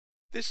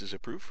This is a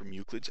proof from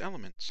Euclid's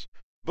Elements,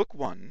 Book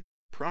 1,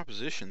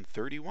 Proposition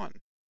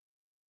 31.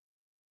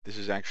 This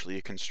is actually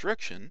a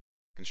construction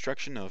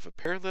of a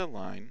parallel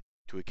line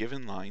to a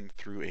given line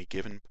through a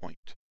given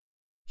point.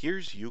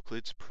 Here's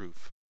Euclid's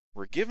proof.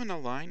 We're given a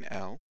line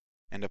L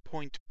and a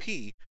point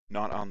P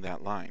not on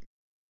that line.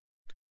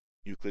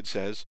 Euclid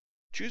says,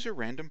 choose a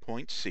random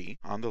point C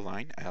on the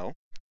line L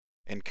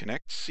and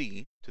connect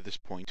C to this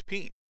point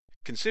P.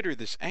 Consider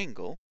this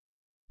angle,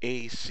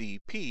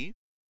 ACP,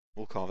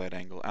 we'll call that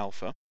angle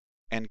alpha,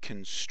 and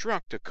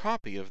construct a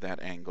copy of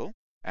that angle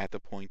at the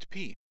point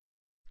P.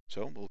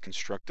 So we'll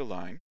construct a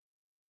line,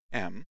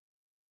 M,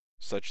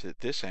 such that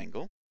this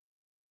angle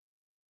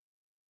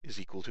is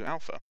equal to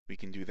alpha. We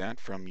can do that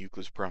from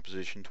Euclid's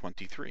proposition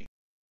 23.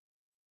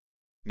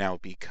 Now,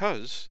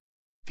 because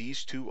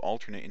these two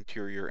alternate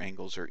interior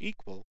angles are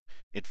equal,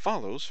 it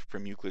follows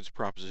from Euclid's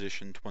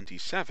proposition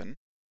 27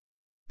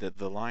 that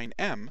the line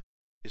M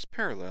is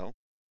parallel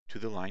to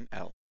the line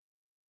L.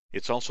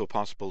 It's also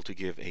possible to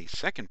give a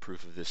second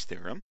proof of this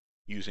theorem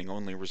using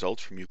only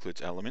results from Euclid's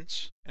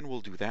Elements, and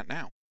we'll do that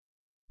now.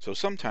 So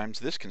sometimes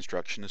this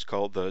construction is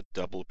called the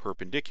double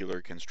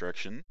perpendicular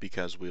construction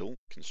because we'll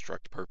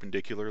construct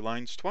perpendicular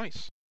lines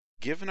twice.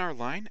 Given our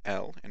line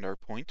L and our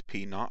point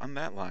P not on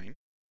that line,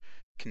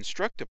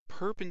 construct a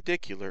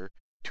perpendicular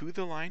to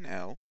the line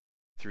L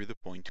through the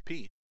point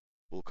P.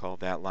 We'll call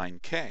that line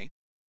K.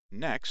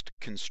 Next,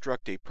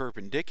 construct a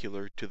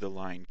perpendicular to the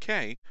line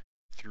K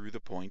through the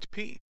point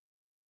P,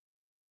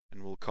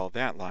 and we'll call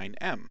that line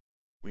M.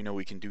 We know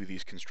we can do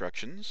these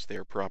constructions.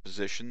 They're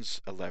propositions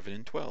 11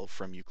 and 12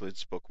 from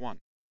Euclid's Book 1.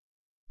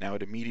 Now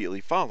it immediately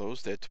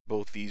follows that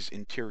both these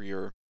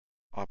interior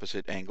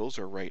opposite angles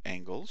or right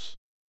angles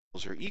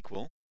are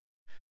equal.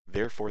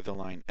 Therefore the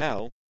line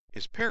L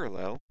is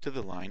parallel to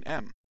the line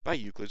M by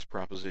Euclid's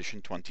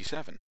proposition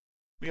 27.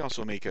 We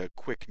also make a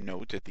quick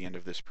note at the end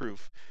of this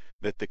proof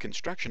that the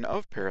construction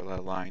of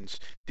parallel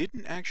lines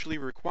didn't actually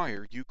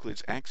require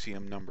Euclid's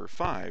axiom number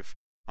 5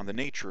 on the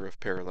nature of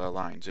parallel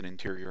lines and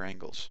interior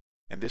angles.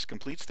 And this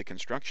completes the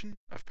construction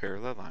of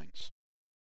parallel lines.